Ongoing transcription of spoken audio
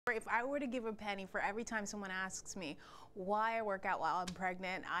If I were to give a penny for every time someone asks me why I work out while I'm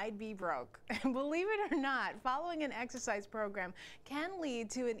pregnant, I'd be broke. Believe it or not, following an exercise program can lead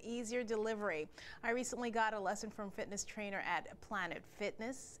to an easier delivery. I recently got a lesson from fitness trainer at Planet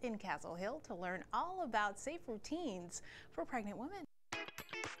Fitness in Castle Hill to learn all about safe routines for pregnant women.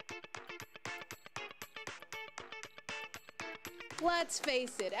 Let's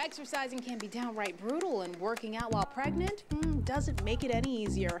face it, exercising can be downright brutal, and working out while pregnant doesn't make it any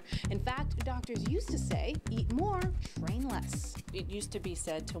easier. In fact, doctors used to say, eat more, train less. It used to be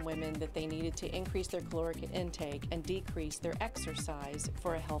said to women that they needed to increase their caloric intake and decrease their exercise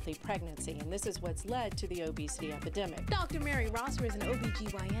for a healthy pregnancy, and this is what's led to the obesity epidemic. Dr. Mary Rosser is an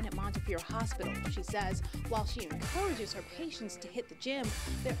OBGYN at Montefiore Hospital. She says while she encourages her patients to hit the gym,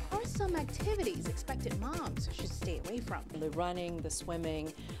 there are some activities expectant moms should stay away from. The running, the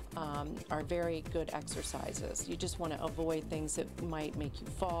swimming are very good exercises. You just want to avoid things that might make you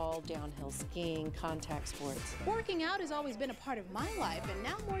fall, downhill skiing, contact sports. Working out has always been a part of my life, and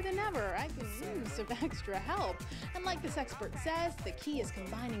now more than ever, I can use some extra help. And like this expert says, the key is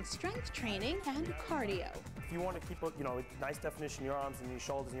combining strength training and cardio. If you want to keep a nice definition in your arms and your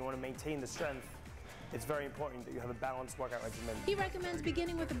shoulders, and you want to maintain the strength, it's very important that you have a balanced workout regimen. He recommends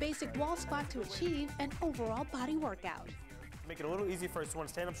beginning with a basic wall squat to achieve an overall body workout. To make it a little easier first, you want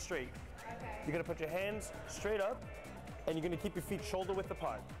to stand up straight. Okay. You're going to put your hands straight up, and you're going to keep your feet shoulder width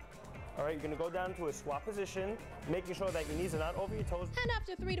apart. All right, you're going to go down to a squat position, making sure that your knees are not over your toes. And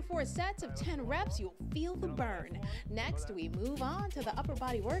after 3 to 4 sets of 10 reps, you'll feel the burn. Next, we move on to the upper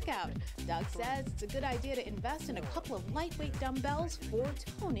body workout. Doug says it's a good idea to invest in a couple of lightweight dumbbells for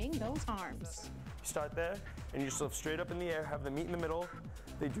toning those arms. You start there, and you just lift straight up in the air, have the meet in the middle.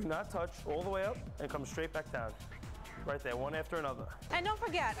 They do not touch all the way up, and come straight back down. Right there, one after another. And don't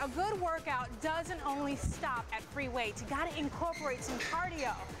forget, a good workout doesn't only stop at free weights. You gotta incorporate some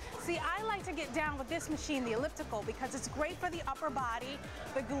cardio. See, I like to get down with this machine, the elliptical, because it's great for the upper body,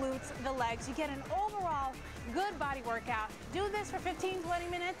 the glutes, the legs. You get an overall good body workout. Do this for 15, 20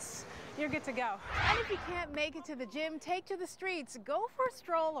 minutes, you're good to go. And if you can't make it to the gym, take to the streets. Go for a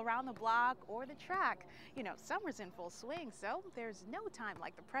stroll around the block or the track. You know, summer's in full swing, so there's no time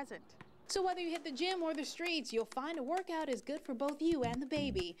like the present. So whether you hit the gym or the streets, you'll find a workout is good for both you and the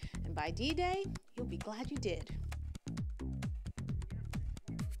baby. And by D-Day, you'll be glad you did.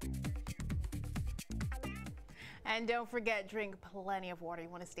 And don't forget, drink plenty of water. You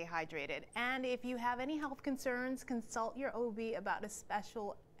want to stay hydrated. And if you have any health concerns, consult your OB about a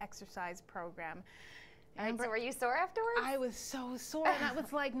special exercise program. All right, so were you sore afterwards? I was so sore, and that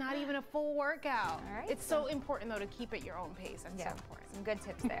was like not even a full workout. All right. It's so important, though, to keep at your own pace. That's so important. Some good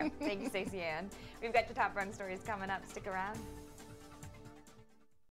tips there. Thank you, Stacey Ann. We've got your top run stories coming up. Stick around.